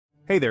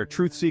Hey there,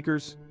 truth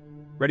seekers.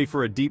 Ready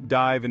for a deep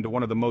dive into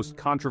one of the most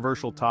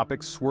controversial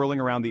topics swirling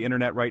around the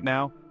internet right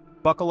now?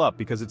 Buckle up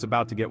because it's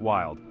about to get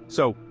wild.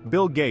 So,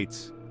 Bill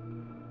Gates.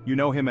 You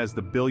know him as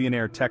the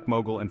billionaire tech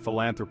mogul and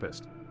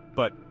philanthropist.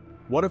 But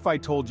what if I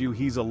told you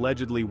he's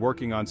allegedly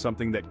working on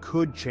something that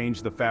could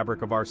change the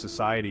fabric of our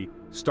society,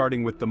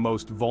 starting with the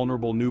most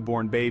vulnerable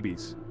newborn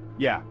babies?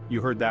 Yeah,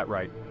 you heard that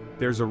right.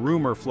 There's a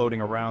rumor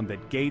floating around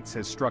that Gates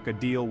has struck a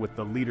deal with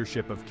the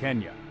leadership of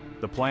Kenya.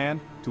 The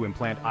plan? To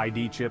implant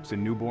ID chips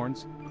in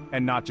newborns?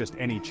 And not just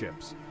any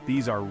chips.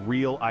 These are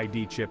real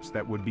ID chips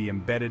that would be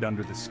embedded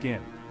under the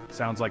skin.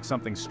 Sounds like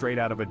something straight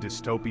out of a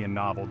dystopian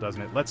novel,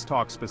 doesn't it? Let's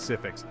talk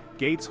specifics.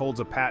 Gates holds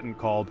a patent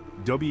called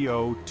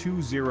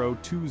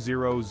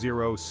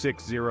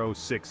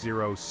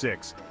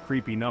WO20200606006.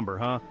 Creepy number,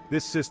 huh?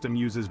 This system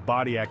uses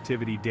body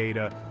activity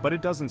data, but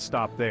it doesn't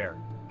stop there.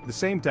 The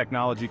same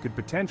technology could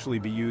potentially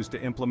be used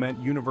to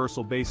implement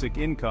Universal Basic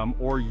Income,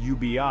 or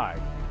UBI.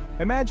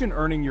 Imagine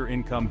earning your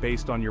income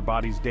based on your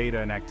body's data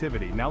and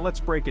activity. Now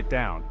let's break it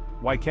down.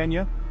 Why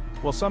Kenya?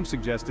 Well, some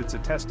suggest it's a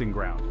testing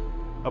ground.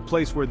 A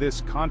place where this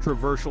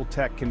controversial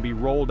tech can be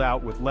rolled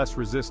out with less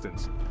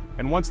resistance.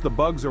 And once the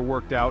bugs are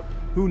worked out,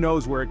 who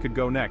knows where it could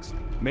go next?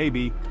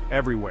 Maybe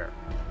everywhere.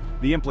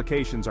 The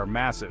implications are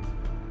massive.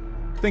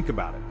 Think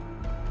about it.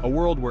 A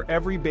world where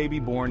every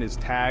baby born is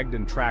tagged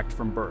and tracked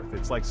from birth.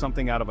 It's like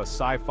something out of a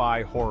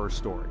sci-fi horror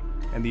story.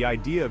 And the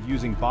idea of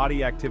using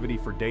body activity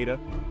for data,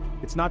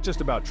 it's not just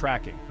about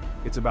tracking,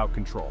 it's about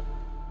control.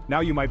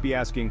 Now you might be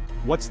asking,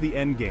 what's the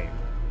end game?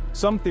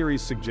 Some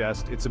theories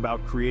suggest it's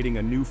about creating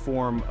a new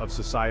form of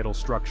societal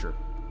structure,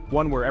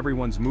 one where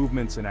everyone's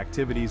movements and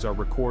activities are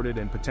recorded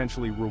and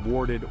potentially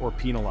rewarded or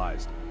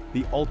penalized,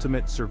 the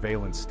ultimate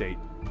surveillance state.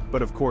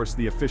 But of course,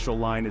 the official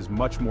line is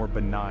much more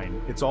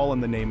benign. It's all in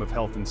the name of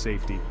health and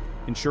safety,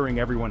 ensuring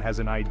everyone has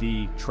an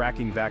ID,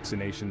 tracking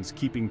vaccinations,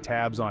 keeping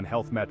tabs on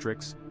health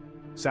metrics.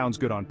 Sounds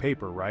good on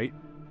paper, right?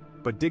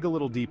 But dig a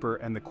little deeper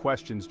and the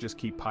questions just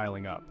keep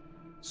piling up.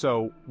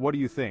 So, what do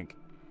you think?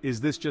 Is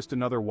this just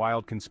another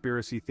wild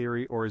conspiracy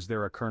theory, or is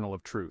there a kernel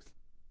of truth?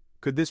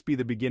 Could this be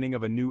the beginning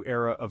of a new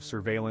era of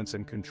surveillance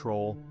and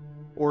control?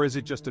 Or is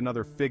it just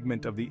another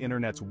figment of the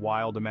internet's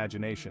wild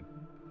imagination?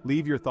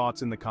 Leave your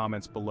thoughts in the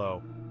comments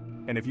below.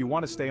 And if you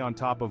want to stay on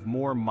top of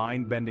more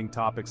mind-bending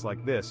topics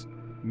like this,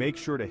 make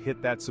sure to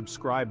hit that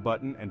subscribe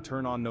button and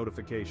turn on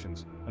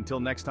notifications. Until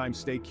next time,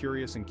 stay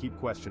curious and keep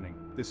questioning.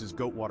 This is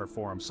Goatwater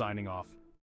Forum signing off.